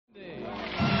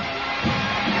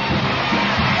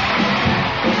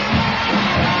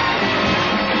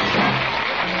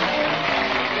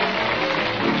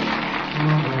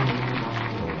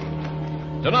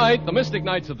Tonight, the Mystic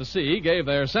Knights of the Sea gave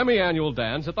their semi-annual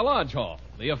dance at the Lodge Hall.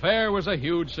 The affair was a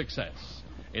huge success.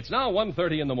 It's now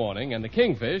 1:30 in the morning, and the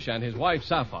Kingfish and his wife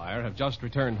Sapphire have just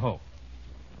returned home.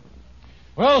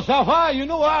 Well, Sapphire, you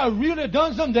know I really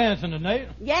done some dancing tonight.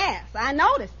 Yes, I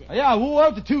noticed it. Yeah, I wore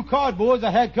out the 2 cardboards I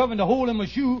had covering the hole in my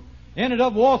shoe. Ended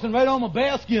up waltzing right on my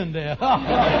bare skin there.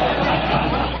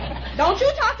 Don't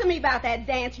you talk to me about that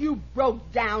dance, you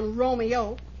broke-down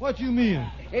Romeo. What you mean?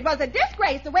 It was a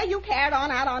disgrace the way you carried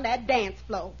on out on that dance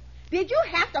floor. Did you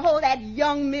have to hold that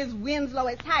young Miss Winslow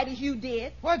as tight as you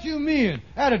did? What you mean?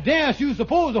 At a dance, you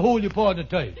supposed to hold your partner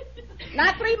tight.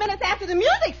 Not 3 minutes after the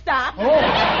music stopped. Oh.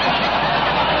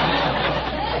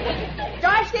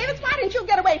 George Stevens, why didn't you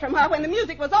get away from her when the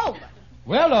music was over?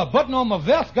 Well, a button on my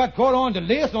vest got caught on the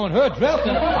lace on her dress,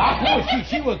 and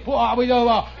she was poor.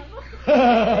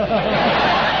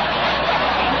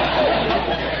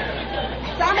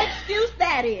 Some excuse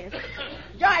that is.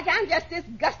 George, I'm just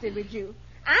disgusted with you.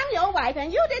 I'm your wife,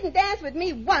 and you didn't dance with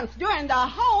me once during the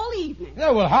whole evening.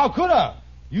 Yeah, well, how could I?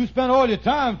 You spent all your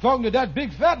time talking to that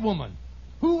big fat woman.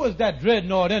 Who was that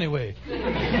dreadnought anyway?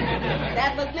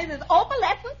 That was Mrs.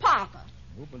 Opalescent Parker.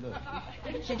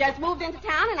 She just moved into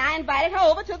town, and I invited her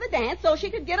over to the dance so she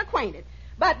could get acquainted.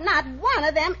 But not one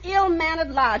of them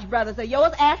ill-mannered Lodge brothers of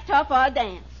yours asked her for a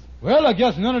dance. Well, I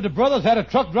guess none of the brothers had a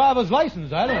truck driver's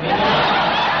license. I don't know.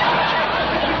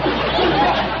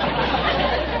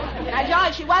 Now,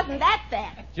 George, she wasn't that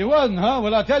fat. She wasn't, huh?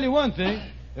 Well, I'll tell you one thing.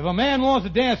 If a man wants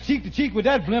to dance cheek to cheek with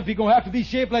that blimp, he's going to have to be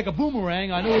shaped like a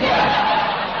boomerang. I know that.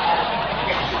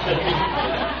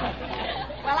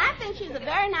 Well, I think she's a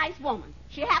very nice woman.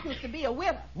 She happens to be a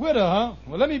widow. Widow, huh?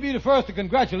 Well, let me be the first to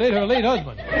congratulate her late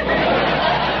husband.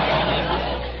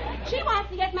 She wants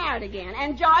to get married again.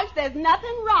 And, George, there's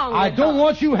nothing wrong with her. I don't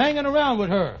want you hanging around with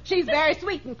her. She's very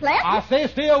sweet and pleasant. I say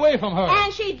stay away from her.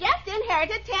 And she just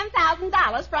inherited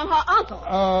 $10,000 from her uncle.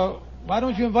 Why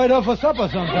don't you invite her for supper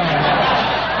sometime?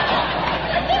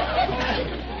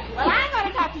 Well, I ain't going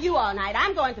to talk to you all night.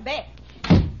 I'm going to bed.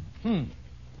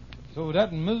 So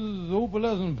that Mrs.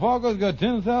 Opalescent Parker's got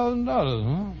 $10,000,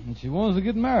 huh? And she wants to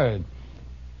get married.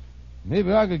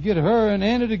 Maybe I could get her and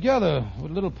Andy together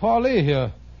with a little parlay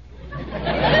here. I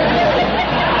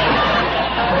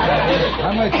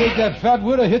might take that fat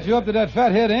widow, hit you up to that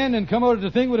fat head end, and come out of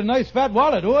the thing with a nice fat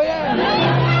wallet. Oh, yeah.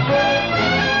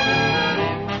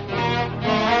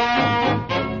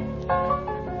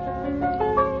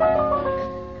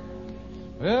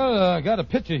 Well, I got a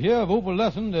picture here of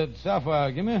Opalescent that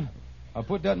Sapphire gave me. I'll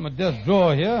put that in my desk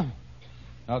drawer here.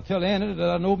 I'll tell Annie that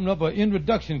I'll open up an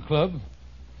introduction club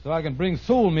so I can bring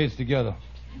soulmates together.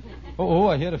 Oh,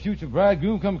 I hear the future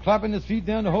bridegroom come clapping his feet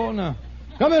down the hall now.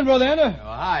 Come in, Brother Andy. Oh,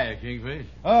 hi, Kingfish.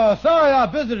 Sorry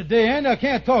I'm busy today, Andy. I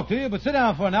can't talk to you, but sit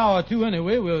down for an hour or two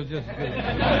anyway. We'll just...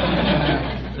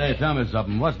 Say, tell me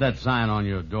something. What's that sign on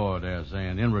your door there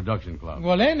saying Introduction Club?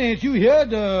 Well, Andy, ain't you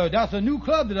heard? That's a new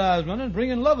club that I was running,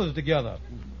 bringing lovers together.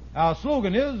 Our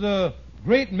slogan is,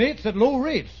 great mates at low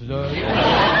rates.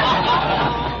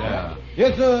 Yeah.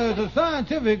 It's a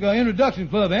scientific introduction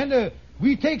club, and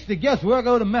we takes the guesswork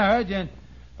out of marriage, and,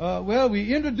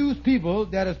 we introduce people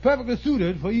that is perfectly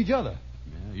suited for each other.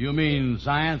 Yeah. You mean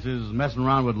science is messing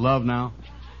around with love now?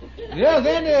 Yes,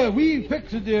 and we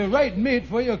picked the right mate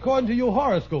for you according to your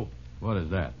horoscope. What is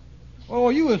that? Oh,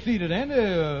 you will see it, and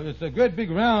it's a great big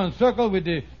round circle with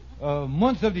the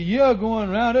months of the year going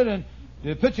around it, and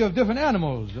the picture of different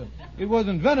animals. It was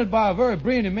invented by a very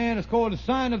brainy man. It's called the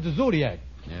sign of the zodiac.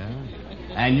 Yeah?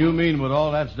 And you mean with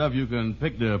all that stuff you can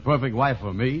pick the perfect wife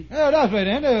for me? Yeah, that's right,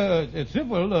 and it's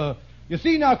simple. You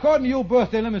see, now, according to your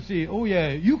birthday, let me see. Oh,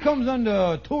 yeah, you comes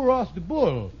under Taurus the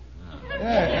bull. Yeah,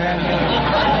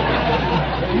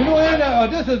 and, you know,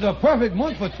 and this is a perfect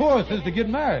month for Tauruses to get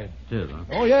married. It is, huh?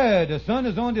 Oh, yeah, the sun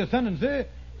is on the ascendancy,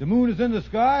 the moon is in the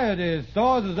sky, the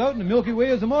stars is out, and the Milky Way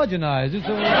is homogenized. It's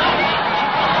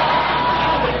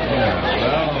Yeah,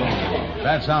 well,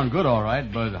 that sounds good, all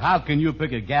right, but how can you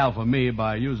pick a gal for me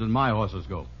by using my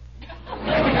horoscope?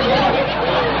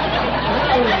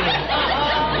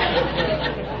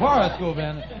 Horoscope,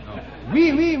 man.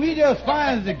 We just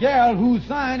finds the gal whose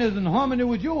sign is in harmony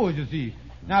with yours, you see.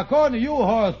 Now, according to your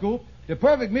horoscope, the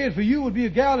perfect mate for you would be a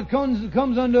gal that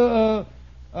comes under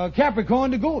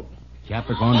Capricorn the goat.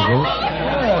 Capricorn the goat?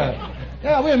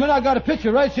 Yeah, wait a minute. I got a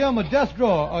picture right here on my desk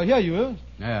drawer. Here you is.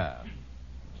 Yeah.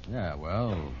 Yeah,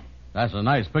 well, that's a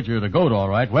nice picture of the goat, all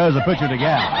right. Where's the picture of the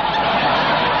gal?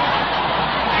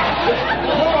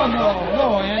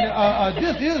 No, and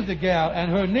this is the gal,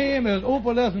 and her name is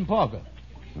Opalescent Parker.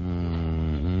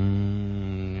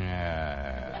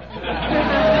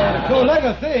 Yeah. So, like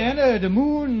I say, Andy, the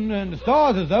moon and the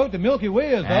stars is out, the Milky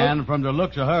Way is out. And from the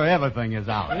looks of her, everything is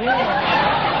out.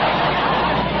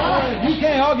 You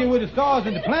can't argue with the stars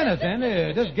and the planets,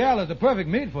 Andy. This gal is the perfect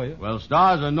mate for you. Well,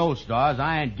 stars or no stars,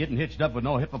 I ain't getting hitched up with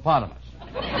no hippopotamus.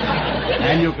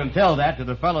 And you can tell that to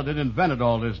the fellow that invented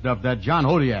all this stuff, that John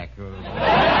Hodiak.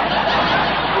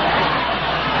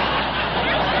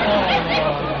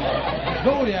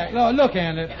 Zodiac. Look,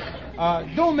 Andy,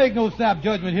 don't make no snap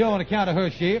judgment here on account of her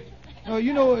shape.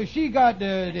 She got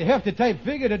the hefty type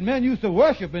figure that men used to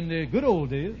worship in the good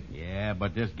old days. Yeah,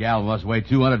 but this gal must weigh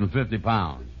 250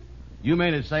 pounds. You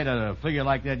mean to say that a figure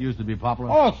like that used to be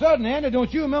popular? Oh, certainly, Andy.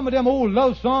 Don't you remember them old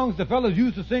love songs the fellas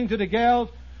used to sing to the gals?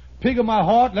 Pig of my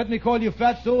heart, let me call you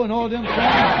fatso, and all them songs?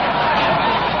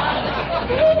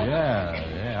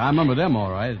 Yeah, I remember them all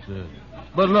right.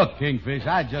 But look, Kingfish,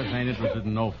 I just ain't interested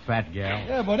in no fat gal.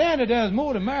 Yeah, but Andy, there's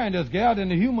more to marrying this gal than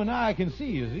the human eye can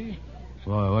see, you see.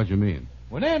 Well, what you mean?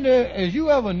 Well, Andy, as you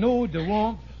ever know the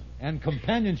warmth and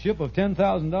companionship of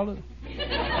 $10,000?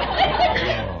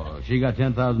 Oh, she got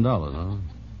 $10,000, huh?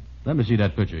 Let me see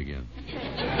that picture again.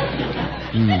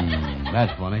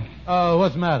 That's funny.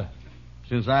 What's the matter?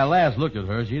 Since I last looked at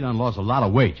her, she done lost a lot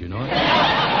of weight, you know.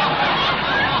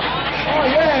 Oh,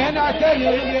 yeah, and I tell you,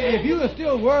 if you are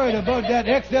still worried about that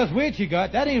excess weight she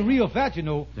got, that ain't real fat, you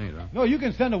know. Ain't, huh? No, you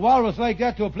can send a walrus like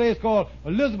that to a place called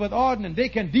Elizabeth Arden, and they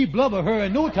can de-blubber her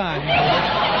in no time.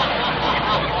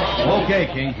 Okay,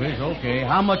 Kingfish, okay.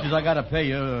 How much has I got to pay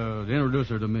you to introduce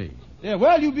her to me? Yeah,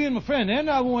 well, you being my friend, and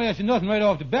I won't ask you nothing right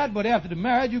off the bat, but after the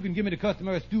marriage, you can give me the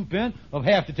customary stew pen of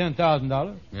half the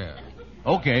 $10,000. Yeah.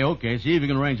 Okay. See if you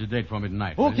can arrange a date for me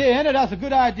tonight. Okay, Andy, that's a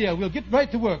good idea. We'll get right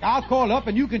to work. I'll call up,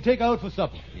 and you can take her out for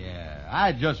supper. Yeah,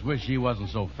 I just wish she wasn't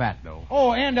so fat, though.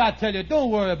 Oh, and I tell you, don't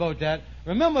worry about that.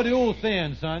 Remember the old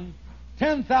saying, son.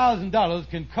 $10,000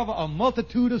 can cover a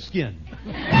multitude of skin.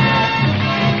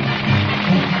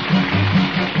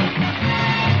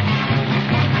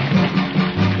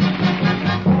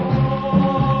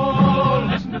 Oh,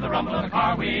 listen to the rumble of the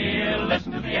car wheel.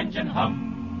 Listen to the engine hum.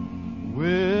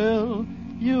 Well,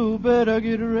 you better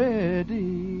get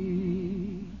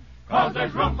ready. 'Cause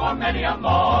there's room for many a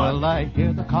more. Well, I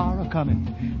hear the car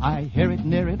a-coming. I hear it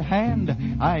near at hand.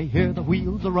 I hear the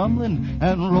wheels a-rumbling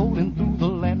and rolling through the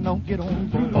land. Now get on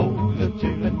board. Oh, the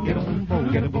children, get on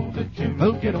board. Get on board, the children.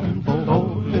 Well, get on board.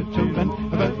 Oh, the children.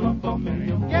 There's room for many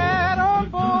a more. Get on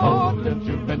board. Oh, the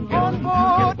children. Get on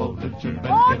board. Oh, the children.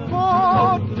 On board.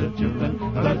 Oh, the children.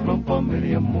 There's room for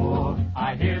many a more.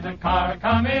 I hear the car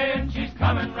coming. She's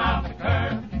coming round the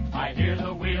curve. I hear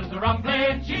the wheels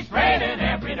a-rumbling. She's straining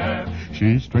every nerve.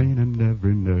 She's straining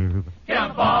every nerve. Get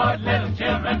on board, little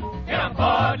children. Get on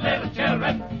board, little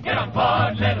children. Get on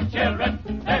board, little children.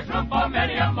 There's room for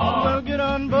many a more. Well, get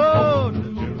on board. The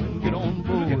children, get on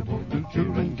board. The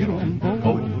children, get on board.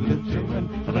 Oh, the children,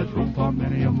 there's room for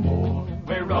many a more.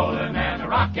 We're rolling and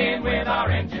a-rocking with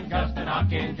our engine just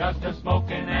a-knocking, just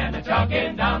a-smoking and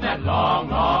a-chugging down that long,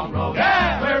 long road.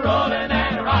 Yeah! We're rolling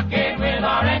and a-rocking with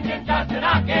our engine just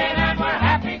a-knocking, and we're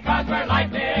happy 'cause we're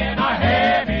lightening our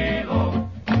heavy load.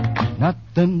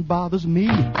 Nothing bothers me,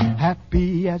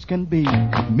 happy as can be.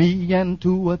 Me and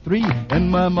 2 or 3 in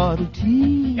my Model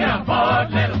T. Get on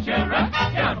board, little children.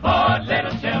 Get on board,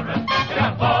 little children. Get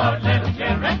on board, little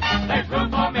children. There's room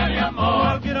for many a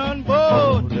more. Get on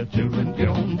board, the children, get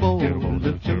on board.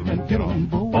 The children, get on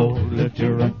board. The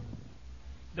children.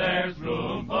 There's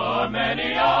room for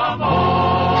many a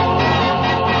more.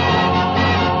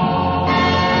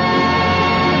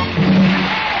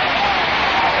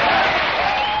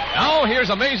 Now, here's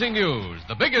amazing news,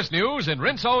 the biggest news in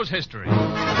Rinso's history.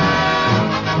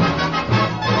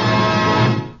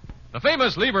 The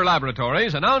famous Lieber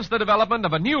Laboratories announced the development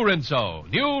of a new Rinso,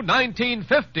 new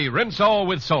 1950 Rinso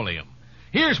with Solium.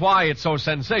 Here's why it's so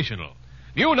sensational.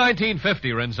 New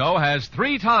 1950 Rinso has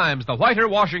 3 times the whiter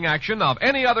washing action of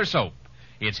any other soap.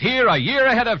 It's here a year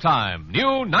ahead of time.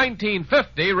 New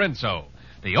 1950 Rinso,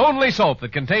 the only soap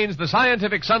that contains the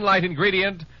scientific sunlight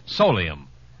ingredient, Solium.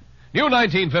 New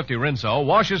 1950 Rinso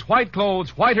washes white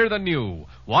clothes whiter than new.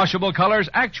 Washable colors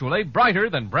actually brighter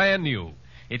than brand new.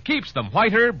 It keeps them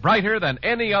whiter, brighter than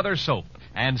any other soap.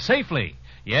 And safely.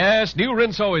 Yes, new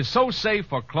Rinso is so safe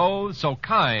for clothes, so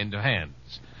kind to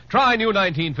hands. Try new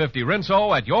 1950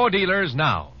 Rinso at your dealers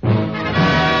now.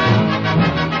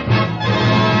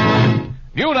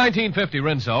 New 1950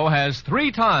 Rinso has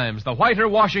 3 times the whiter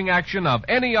washing action of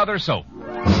any other soap.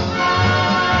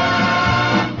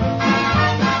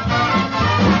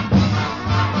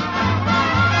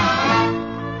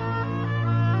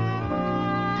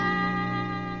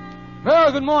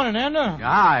 Well, good morning, Ender.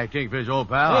 Hi, Kingfish, old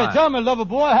pal. Hey, tell me, lover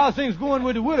boy, how's things going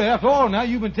with the widow? After all, now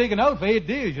you've been taken out for 8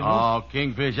 days, you know. Oh,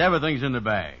 Kingfish, everything's in the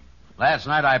bag. Last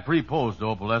night I proposed to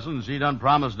Opalescent, and she done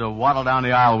promised to waddle down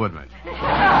the aisle with me.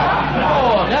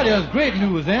 Oh, that is great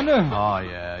news, Ender. Oh,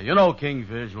 yeah. You know,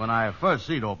 Kingfish, when I first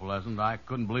seen Opalescent, I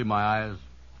couldn't believe my eyes.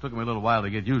 Took me a little while to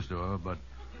get used to her, but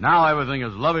now everything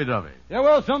is lovey-dovey. Yeah,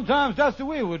 well, sometimes that's the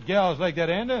way with gals like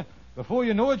that, Ender. Before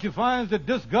you know it, you find that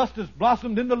disgust has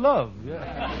blossomed into love.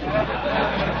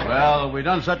 Yeah. Well, we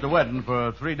done set the wedding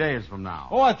for 3 days from now.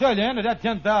 Oh, I tell you, Ender, that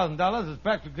 $10,000 is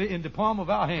practically in the palm of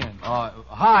our hand.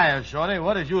 Hi, Shorty.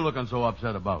 What is you looking so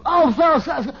upset about? Oh, sir,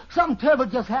 something terrible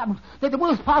just happened. That the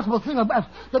worst possible thing about,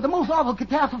 that the most awful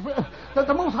catastrophe, that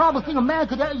the most horrible thing a man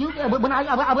could ever, when I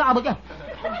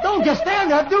don't just stand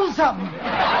there, do something.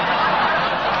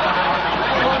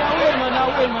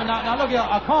 Wait a minute. Now, look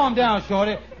here. Calm down,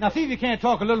 Shorty. Now, see if you can't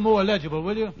talk a little more legible,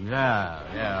 will you?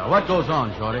 Yeah. What goes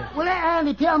on, Shorty? Well,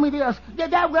 Andy, tell me this.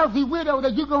 That wealthy widow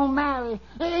that you're going to marry,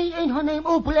 ain't her name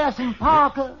Opalescent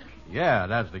Parker? Yeah,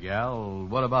 that's the gal.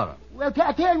 What about her? Well,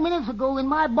 10 minutes ago in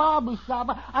my barber shop,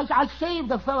 I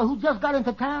shaved a fellow who just got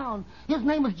into town. His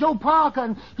name is Joe Parker,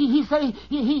 and he said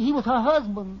he was her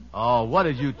husband. Oh, what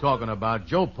is you talking about?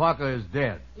 Joe Parker is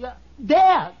dead. Yeah,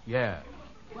 dead? Yeah.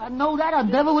 I know that. I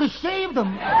never would have shaved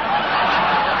him.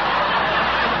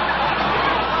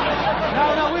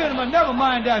 Now, wait a minute. Never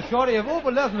mind that, Shorty. If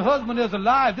Opalescent's husband is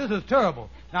alive, this is terrible.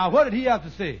 Now, what did he have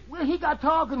to say? Well, he got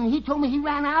talking, and he told me he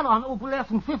ran out on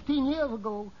Opalescent 15 years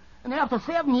ago. And after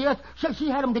 7 years, she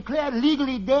had him declared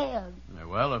legally dead. Yeah,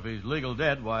 well, if he's legal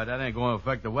dead, why, that ain't going to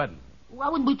affect the wedding. Well, I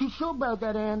wouldn't be too sure about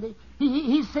that, Andy.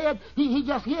 He said he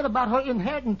just heard about her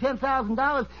inheriting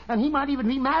 $10,000, and he might even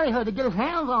remarry her to get his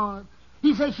hands on it.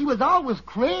 He said she was always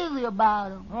crazy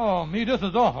about him. Oh, me, this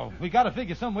is awful. We got to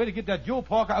figure some way to get that Joe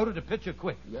Parker out of the picture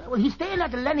quick. Yeah, well, he's staying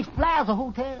at the Lennox Plaza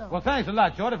Hotel. Well, thanks a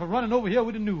lot, Shorty, for running over here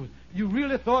with the news. You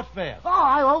really thought fast. Oh,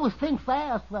 I always think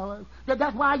fast, fellas.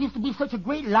 That's why I used to be such a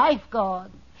great lifeguard.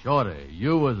 Shorty,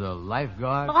 you was a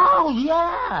lifeguard? Oh,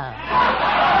 yeah.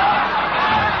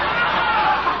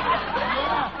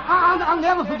 I'll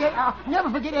never forget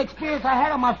the experience I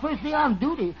had on my first day on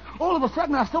duty. All of a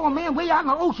sudden, I saw a man way out in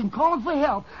the ocean calling for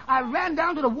help. I ran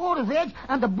down to the water's edge,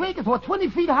 and the breakers were 20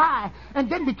 feet high. And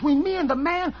then between me and the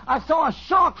man, I saw a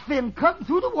shark fin cutting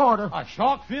through the water. A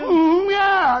shark fin?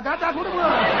 Yeah, that's what it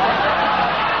was.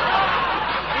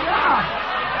 Yeah.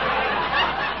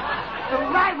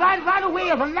 Right away,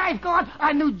 as a lifeguard,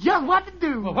 I knew just what to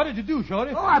do. Well, what did you do,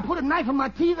 Shorty? Oh, I put a knife in my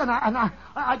teeth, and I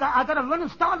got a running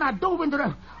start, and I dove into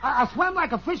the... I swam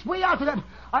like a fish way out to that...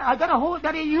 I got a hold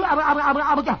that you...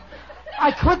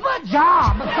 I quit my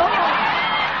job.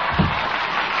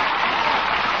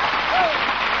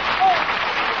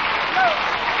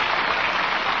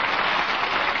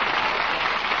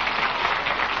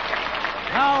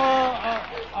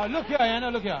 Now, look here, Anna,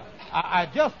 look here. I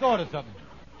just thought of something.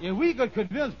 If we could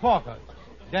convince Parker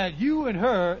that you and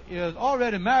her is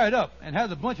already married up and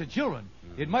has a bunch of children,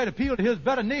 it might appeal to his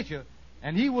better nature,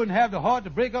 and he wouldn't have the heart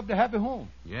to break up the happy home.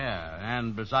 Yeah,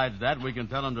 and besides that, we can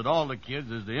tell him that all the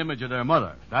kids is the image of their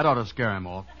mother. That ought to scare him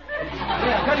off.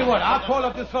 Yeah, tell you what, I'll call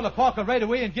up this fella Parker right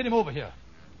away and get him over here.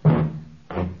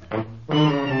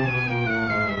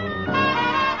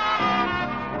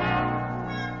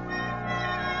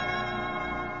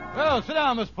 Well, sit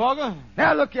down, Miss Parker.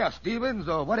 Now, look here, Stevens,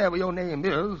 or whatever your name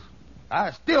is.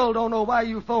 I still don't know why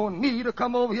you phoned me to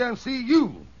come over here and see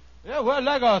you. Yeah, well,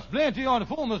 like I explained to you on the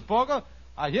phone, Miss Parker,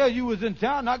 I hear you was in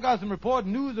town, and I got some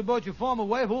reporting news about your former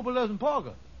wife, Opalescent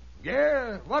Parker.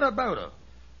 Yeah? What about her?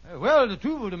 Well, the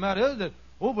truth of the matter is that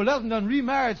Opalescent done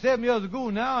remarried 7 years ago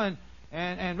now,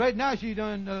 and right now she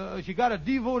got a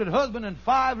devoted husband and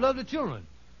 5 lovely children.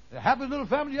 The happiest little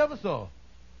family you ever saw.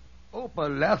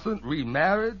 Opalescent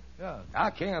remarried? Yeah. I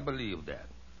can't believe that.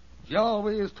 She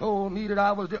always told me that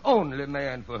I was the only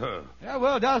man for her. Yeah,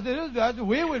 well, that's the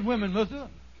way with women, mister.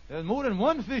 There's more than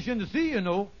one fish in the sea, you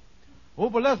know.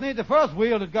 Opalescent ain't the first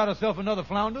whale that got herself another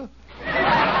flounder.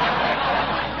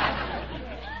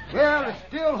 Well, it's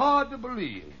still hard to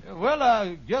believe. Yeah, well,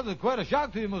 I guess it's quite a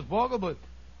shock to you, Miss Parker, but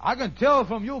I can tell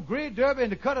from your gray derby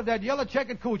and the cut of that yellow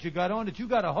checkered coat you got on that you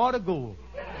got a heart of gold.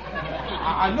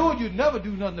 I know you'd never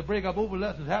do nothing to break up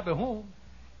Opalescent's happy home.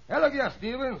 Now, look here,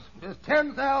 Stevens. There's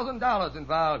 $10,000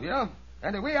 involved here.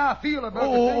 And the way I feel about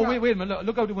the thing... Wait a minute.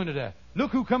 Look out the window there.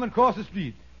 Look who coming across the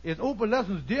street. It's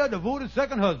Opalescent's dear, devoted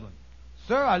second husband.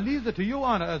 Sir, I leave it to your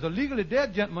honor as a legally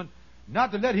dead gentleman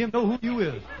not to let him know who you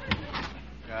is.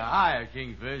 Hi,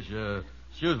 Kingfish.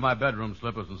 Excuse my bedroom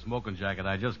slippers and smoking jacket.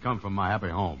 I just come from my happy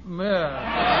home.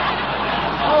 Yeah.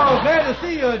 Oh, glad to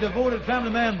see you, devoted family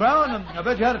man Brown. I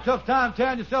bet you had a tough time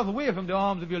tearing yourself away from the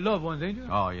arms of your loved ones, ain't you?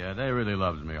 Oh, yeah, they really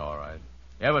loves me, all right.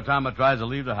 Every time I tries to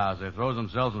leave the house, they throws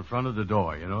themselves in front of the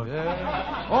door, you know?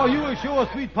 Yeah. Oh, you were sure a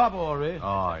sweet papa, all right.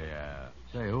 Oh, yeah.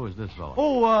 Say, who is this fellow?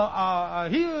 Oh,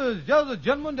 he is just a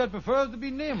gentleman that prefers to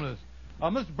be nameless.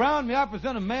 Mr. Brown, may I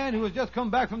present a man who has just come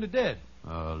back from the dead?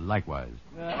 Likewise.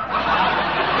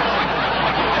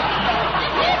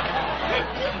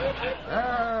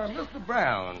 Mr.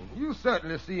 Brown, you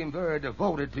certainly seem very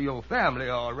devoted to your family,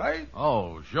 all right?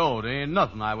 Oh, sure. There ain't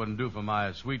nothing I wouldn't do for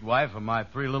my sweet wife and my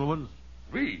 3 little ones.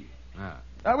 3? Yeah.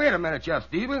 Now, wait a minute, Jeff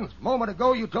Stevens. A moment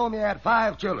ago, you told me I had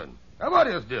 5 children. Now, what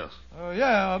is this?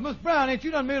 Miss Brown, ain't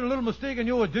you done made a little mistake in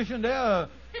your addition there?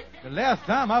 The last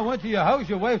time I went to your house,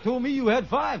 your wife told me you had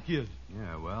 5 kids.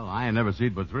 Yeah, well, I ain't never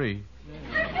seen but 3.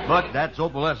 But that's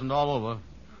opalescent all over.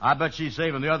 I bet she's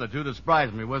saving the other 2 to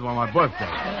surprise me with on my birthday.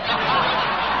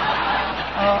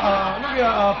 Look here,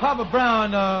 Papa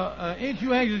Brown, ain't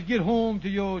you anxious to get home to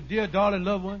your dear darling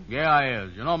loved one? Yeah, I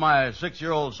is. You know, my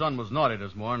 6-year-old son was naughty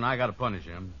this morning. I got to punish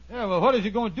him. Yeah, well, what is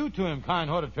you going to do to him,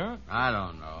 kind-hearted parent? I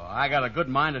don't know. I got a good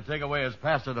mind to take away his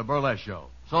pass to the burlesque show.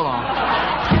 So long.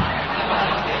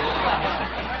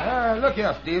 Look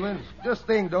here, Stevens. This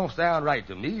thing don't sound right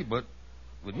to me, but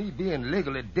with me being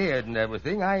legally dead and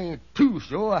everything, I ain't too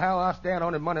sure how I stand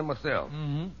on the money myself.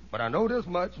 Mm-hmm. But I know this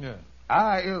much. Yeah.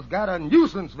 I is got a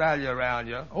nuisance value around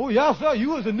you. Oh, yeah, sir. You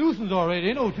was a nuisance already.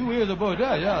 Ain't no 2 years about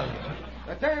that, yeah.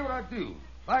 I tell you what I do.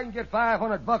 If I can get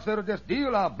 $500 out of this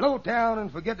deal, I'll blow town and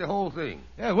forget the whole thing.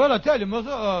 Yeah, well, I tell you,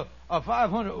 mister,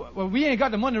 500. Well, we ain't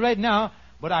got the money right now,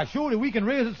 but I surely we can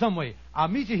raise it some way. I'll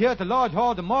meet you here at the Lodge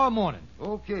Hall tomorrow morning.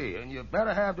 Okay, and you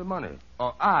better have the money,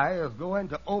 or I is going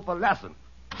to opalescent.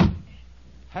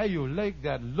 How you like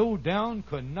that low-down,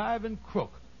 conniving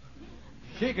crook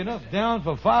shaking us down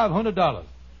for $500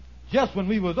 just when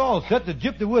we was all set to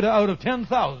gyp the widow out of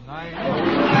 10,000.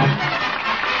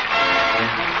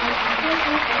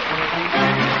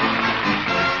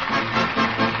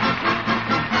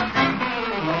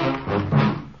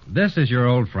 This is your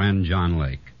old friend, John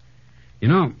Lake. You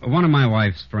know, one of my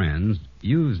wife's friends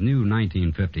used new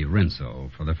 1950 Rinso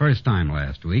for the first time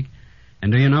last week,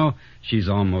 and do you know, she's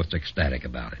almost ecstatic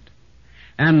about it.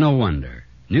 And no wonder.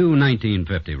 New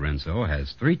 1950 Rinso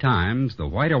has 3 times the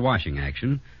whiter washing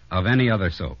action of any other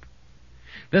soap.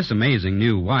 This amazing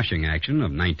new washing action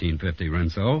of 1950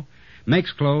 Rinso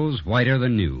makes clothes whiter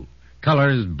than new,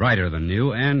 colors brighter than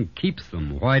new, and keeps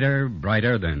them whiter,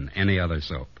 brighter than any other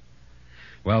soap.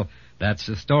 Well, that's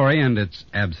the story, and it's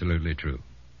absolutely true.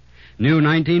 New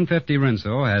 1950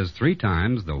 Rinso has 3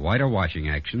 times the whiter washing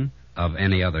action of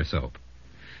any other soap.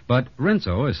 But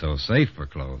Rinso is so safe for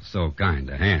clothes, so kind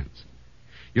to hands.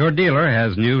 Your dealer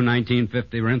has new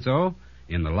 1950 Rinso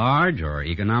in the large or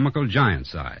economical giant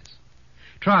size.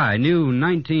 Try new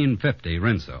 1950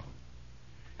 Rinso.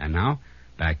 And now,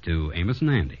 back to Amos and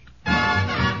Andy.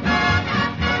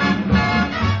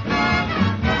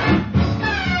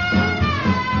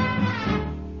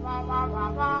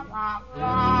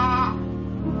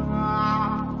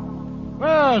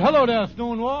 Well, hello there,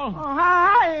 Stonewall. Oh,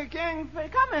 hi, King.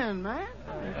 Come in, man.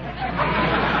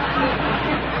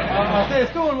 Say,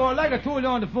 Stonewall, like I told you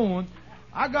on the phone,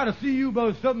 I got to see you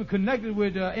about something connected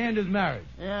with Andy's marriage.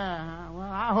 Yeah, well,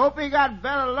 I hope he got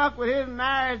better luck with his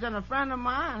marriage than a friend of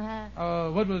mine had.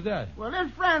 What was that? Well, this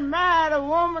friend married a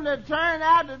woman that turned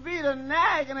out to be the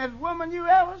naggingest woman you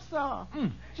ever saw.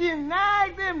 She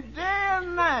nagged him day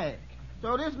and night.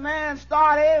 So this man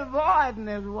started avoiding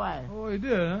his wife. Oh, he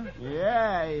did, huh?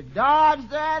 Yeah, he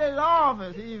dodged at his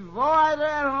office. He avoided her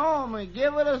at home and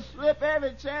give her the slip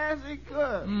every chance he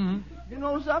could. Mm-hmm. You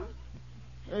know something?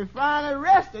 They finally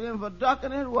arrested him for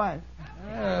ducking his wife.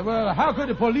 Yeah, well, how could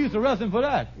the police arrest him for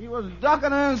that? He was ducking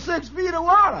her in 6 feet of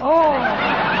water. Oh!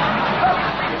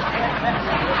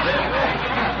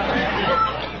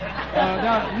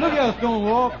 Now, look here,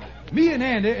 Stonewall. Me and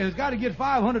Andy has got to get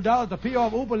 $500 to pay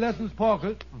off Opalescence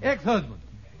Parker's ex-husband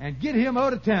and get him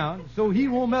out of town so he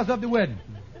won't mess up the wedding.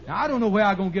 Now, I don't know where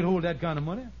I'm going to get hold of that kind of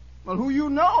money. Well, who you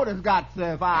know that's got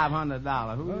 $500?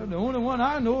 Well, the only one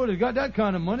I know that's got that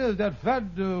kind of money is that fat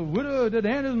widow that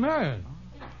Andy's marrying.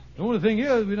 The only thing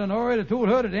is, we done already told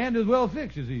her that Andy's well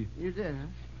fixed, you see. You did, huh?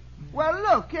 Well,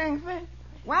 look, Kingfish,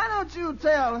 why don't you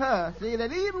tell her, see,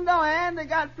 that even though Andy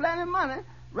got plenty of money,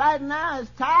 right now he's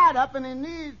tied up and he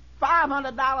needs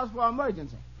 $500 for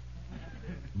emergency.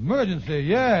 Emergency,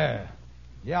 yeah.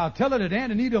 Yeah, I'll tell her that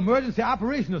Andy needs an emergency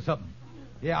operation or something.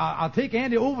 Yeah, I'll take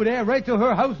Andy over there right to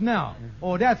her house now.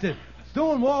 Oh, that's it.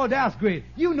 Stonewall, that's great.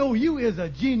 You know you is a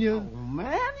genius. Oh,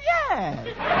 man, yes.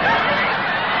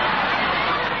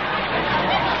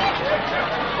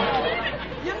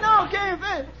 You know,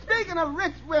 Kingfish, speaking of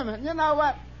rich women, you know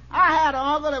what? I had an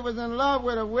uncle that was in love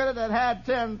with a widow that had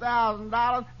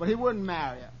 $10,000, but he wouldn't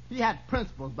marry her. He had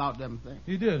principles about them things.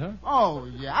 He did, huh? Oh,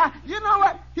 yeah. You know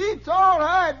what? He told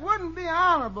her it wouldn't be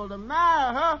honorable to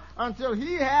marry her until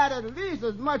he had at least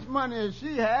as much money as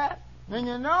she had. And,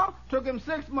 you know, took him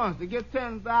 6 months to get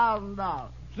 $10,000.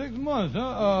 6 months,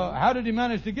 huh? How did he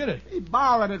manage to get it? He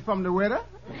borrowed it from the widow.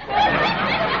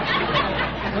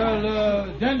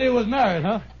 Well, then they was married,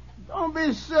 huh? Don't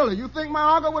be silly. You think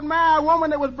my uncle would marry a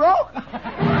woman that was broke?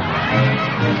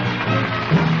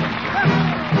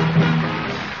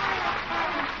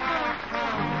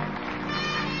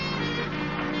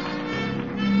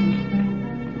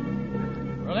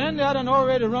 Well, Andy, I done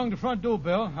already rung the front door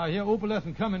bell. I hear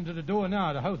Opalescent coming to the door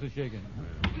now. The house is shaking.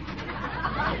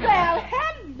 Well,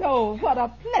 hello. What a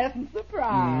pleasant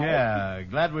surprise. Yeah,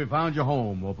 glad we found you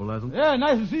home, Opalescent. Yeah,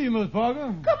 nice to see you, Miss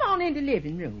Parker. Come on in the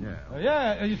living room.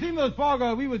 Yeah. You see, Miss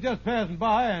Parker, we was just passing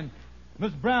by, and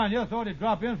Miss Brown just thought he'd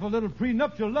drop in for a little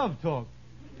prenuptial love talk.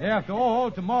 After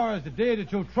all, tomorrow is the day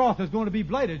that your troth is going to be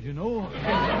blighted, you know.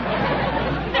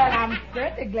 Well, I'm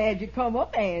certainly glad you come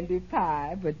up, Andy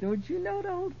Pye, but don't you know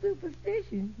the old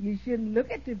superstition? You shouldn't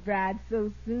look at the bride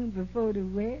so soon before the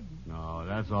wedding. No,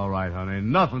 that's all right, honey.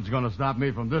 Nothing's going to stop me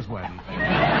from this wedding.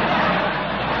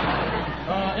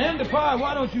 Andy Pye,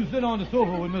 why don't you sit on the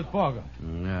sofa with Miss Parker?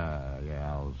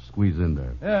 Yeah, I'll squeeze in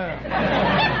there. Yeah.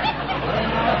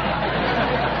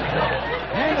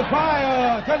 Andy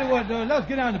Pye, tell you what, let's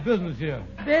get down to business here.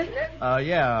 Business?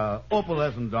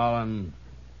 Opalescent, darling,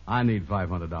 I need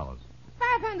 $500.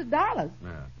 $500?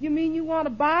 Yeah. You mean you want to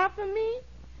borrow from me?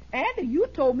 Andy, you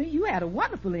told me you had a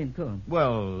wonderful income.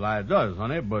 Well, I does,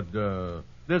 honey, but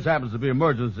this happens to be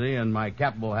emergency, and my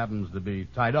capital happens to be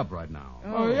tied up right now.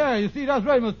 Oh, yeah, you see, that's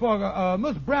right, Miss Parker.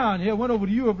 Miss Brown here went over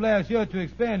to Europe last year to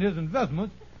expand his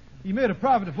investments. He made a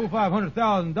profit of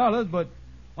 $500,000, but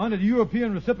under the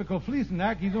European Reciprocal Fleecing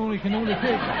Act, can only take...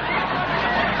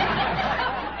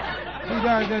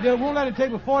 They won't let him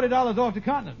take but $40 off the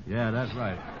continent. Yeah, that's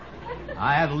right.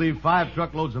 I had to leave 5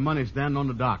 truckloads of money standing on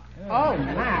the dock. Oh,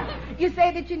 my. You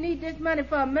say that you need this money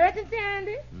for emergency,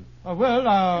 Andy?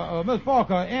 Miss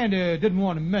Parker, Andy didn't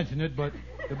want to mention it, but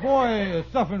the boy is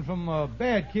suffering from a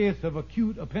bad case of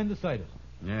acute appendicitis.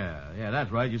 Yeah,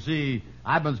 that's right. You see,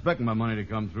 I've been expecting my money to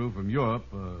come through from Europe,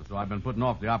 so I've been putting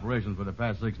off the operation for the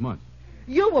past 6 months.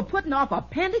 You were putting off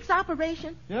appendix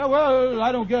operation? Yeah, well,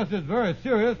 I don't guess it's very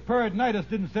serious. Peritonitis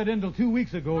didn't set in till 2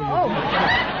 weeks ago.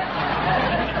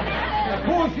 Of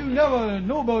course, you never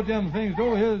know about them things,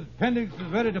 though. His appendix is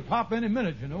ready to pop any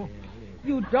minute, you know.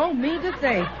 You don't mean to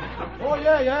say. Oh,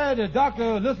 yeah. The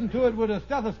doctor listened to it with a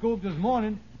stethoscope this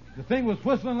morning. The thing was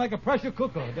whistling like a pressure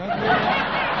cooker.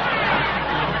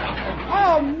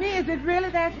 Oh, me, is it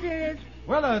really that serious?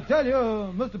 Well, I tell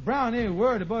you, Mr. Brown ain't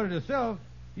worried about it himself.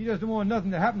 He just don't want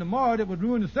nothing to happen tomorrow that would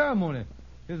ruin the ceremony.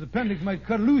 His appendix might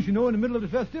cut loose, you know, in the middle of the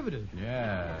festivities.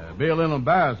 Yeah, be a little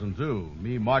embarrassing, too.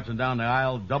 Me marching down the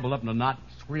aisle, doubled up in a knot,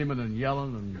 screaming and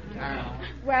yelling and...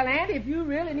 Well, Andy, if you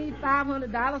really need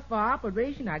 $500 for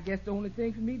operation, I guess the only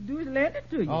thing for me to do is lend it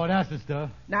to you. Oh, that's the stuff.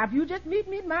 Now, if you just meet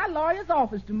me at my lawyer's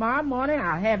office tomorrow morning,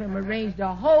 I'll have him arrange the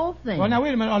whole thing. Well, now,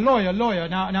 wait a minute. A lawyer.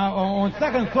 Now, on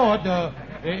second thought,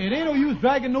 it ain't no use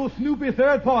dragging no snoopy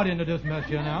third party into this mess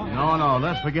here now. No,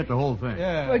 let's forget the whole thing.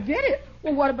 Yeah. Forget it.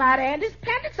 Well, what about Andy's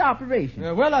appendix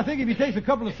operation? Well, I think if he takes a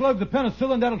couple of slugs of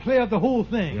penicillin, that'll clear up the whole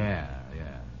thing. Yeah.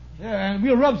 Yeah, and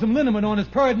we'll rub some liniment on his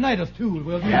peritonitis, too.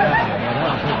 Well,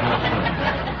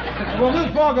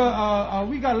 Miss Parker,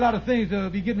 we got a lot of things to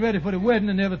be getting ready for the wedding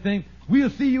and everything. We'll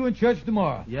see you in church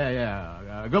tomorrow.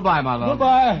 Yeah. Goodbye, my love.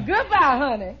 Goodbye. Goodbye,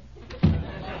 honey.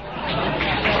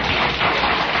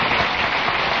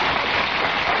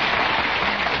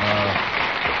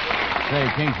 Say,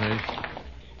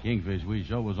 Kingfish, we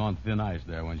sure was on thin ice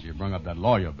there when she brung up that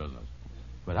lawyer business.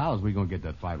 But how is we going to get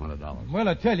that $500? Well,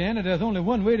 I tell you, Anna, there's only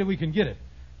one way that we can get it.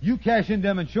 You cash in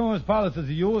them insurance policies of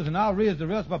yours, and I'll raise the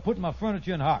rest by putting my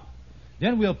furniture in hock.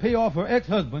 Then we'll pay off her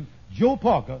ex-husband, Joe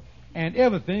Parker, and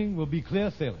everything will be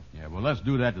clear sailing. Yeah, well, let's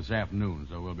do that this afternoon,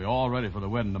 so we'll be all ready for the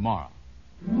wedding tomorrow.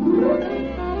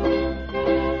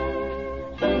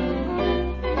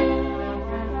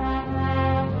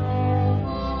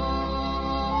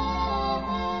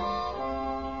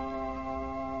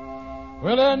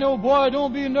 Well, there, no boy,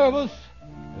 don't be nervous.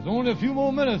 There's only a few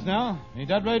more minutes now. Ain't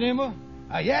that right, Emma?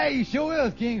 Yeah, he sure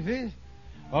is, Kingfish.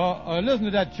 Listen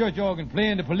to that church organ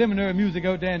playing the preliminary music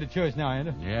out there in the church now, ain't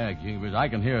it? Yeah, Kingfish, I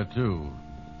can hear it, too.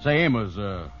 Say, Amos,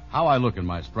 How I look in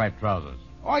my striped trousers?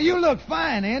 Oh, you look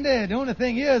fine, Andy. The only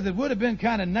thing is, it would have been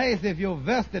kind of nice if your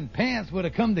vest and pants would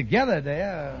have come together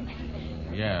there.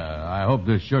 Yeah, I hope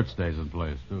this shirt stays in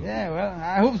place, too. Yeah, well,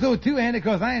 I hope so, too, Andy,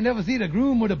 because I ain't never seen a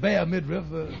groom with a bare midriff.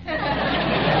 Well,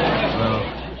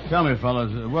 tell me,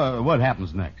 fellas, what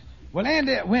happens next? Well,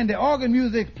 Andy, when the organ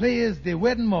music plays the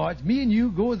wedding march, me and you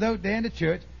goes out there in the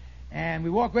church, and we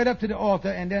walk right up to the altar,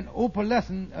 and then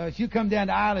Opalescent, she'll come down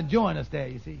the aisle and join us there,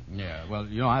 you see. Yeah, well,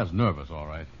 I was nervous, all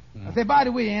right. I say, by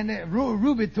the way, Andy,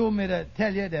 Ruby told me to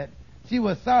tell you that she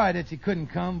was sorry that she couldn't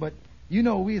come, but we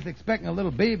was expecting a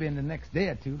little baby in the next day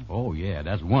or two. Oh, yeah,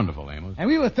 that's wonderful, Amos. And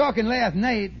we was talking last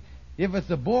night, if it's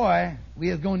a boy,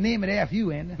 we was going to name it after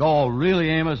you, Andy. Oh, really,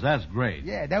 Amos? That's great.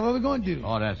 Yeah, that's what we're going to do.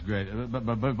 Oh, that's great.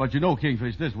 But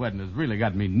Kingfish, this wedding has really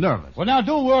got me nervous. Well, now,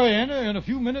 don't worry, Andy. In a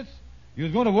few minutes, you're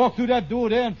going to walk through that door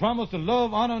there and promise to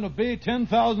love, honor, and obey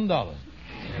 $10,000.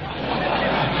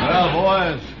 Well,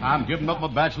 boys, I'm giving up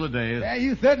my bachelor days. Yeah,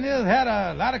 you certainly have had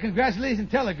a lot of congratulation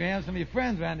telegrams from your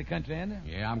friends around the country, Andy.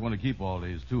 Yeah, I'm going to keep all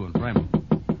these, too, and frame them.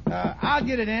 I'll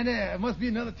get it, Andy. There must be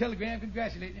another telegram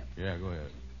congratulating you. Yeah, go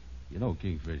ahead.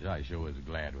 Kingfish, I sure was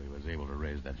glad we was able to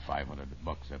raise that $500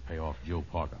 to pay off Joe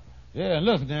Parker. Yeah, and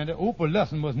listen, Andy,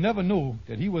 Opalescent must never know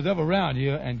that he was ever around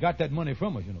here and got that money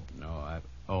from us, No,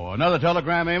 Oh, another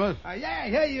telegram, Amos? Yeah,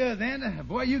 here you is, Andy.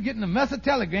 Boy, you getting a mess of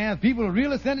telegrams. People are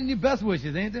really sending you best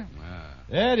wishes, ain't they?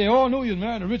 Yeah, they all know you're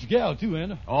marrying a rich gal, too,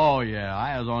 Andy. Oh, yeah,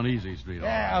 I was on Easy Street.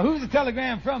 Yeah, who's the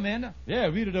telegram from, Andy? Yeah,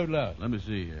 read it out loud. Let me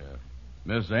see here.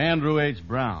 Mr. Andrew H.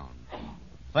 Brown.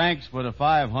 Thanks for the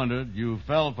 $500. You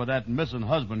fell for that missing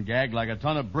husband gag like a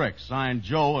ton of bricks. Signed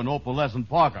Joe and Opalescent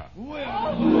Parker.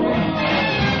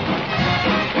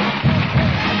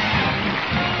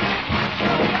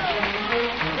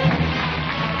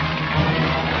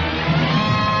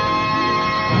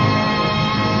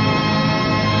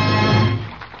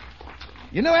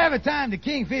 Every time the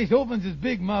Kingfish opens his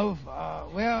big mouth,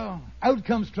 out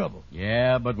comes trouble.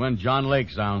 Yeah, but when John Lake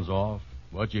sounds off,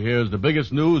 what you hear is the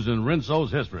biggest news in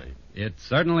Rinso's history. It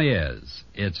certainly is.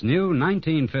 It's new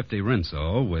 1950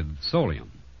 Rinso with Solium,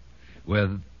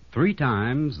 with 3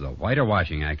 times the whiter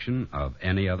washing action of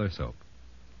any other soap.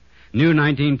 New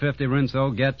 1950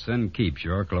 Rinso gets and keeps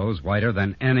your clothes whiter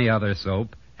than any other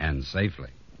soap, and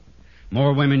safely.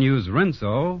 More women use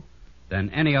Rinso than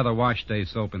any other wash day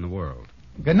soap in the world.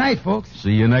 Good night, folks.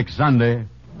 See you next Sunday.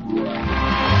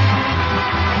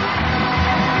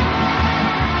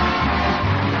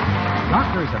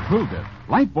 Doctors have proved it.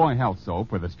 Lifebuoy Health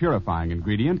Soap with its purifying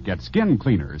ingredient gets skin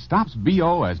cleaner, stops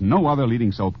BO as no other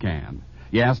leading soap can.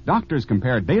 Yes, doctors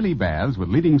compared daily baths with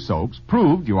leading soaps,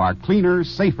 proved you are cleaner,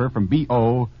 safer from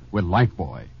BO with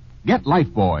Lifebuoy. Get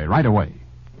Lifebuoy right away.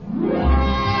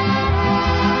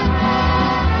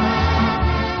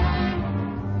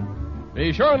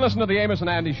 Be sure and listen to the Amos and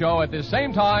Andy Show at this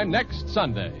same time next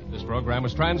Sunday. This program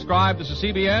was transcribed. This is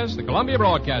CBS, the Columbia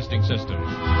Broadcasting System.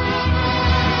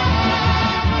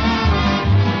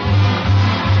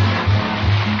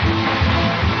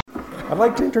 I'd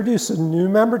like to introduce a new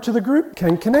member to the group,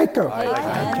 Ken Kaneko. Hi,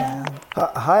 Ken.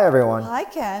 Hi, everyone. Hi,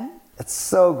 Ken. It's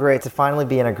so great to finally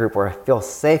be in a group where I feel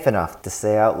safe enough to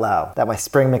say out loud that my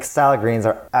spring mix salad greens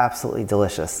are absolutely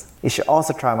delicious. You should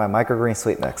also try my microgreen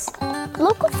sweet mix.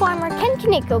 Local farmer Ken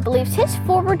Kaneko believes his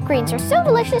Forward Greens are so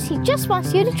delicious he just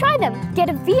wants you to try them. Get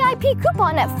a VIP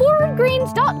coupon at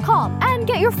forwardgreens.com and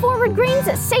get your Forward Greens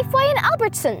at Safeway and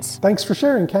Albertsons. Thanks for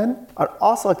sharing, Ken. I'd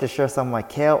also like to share some of my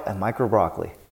kale and micro broccoli.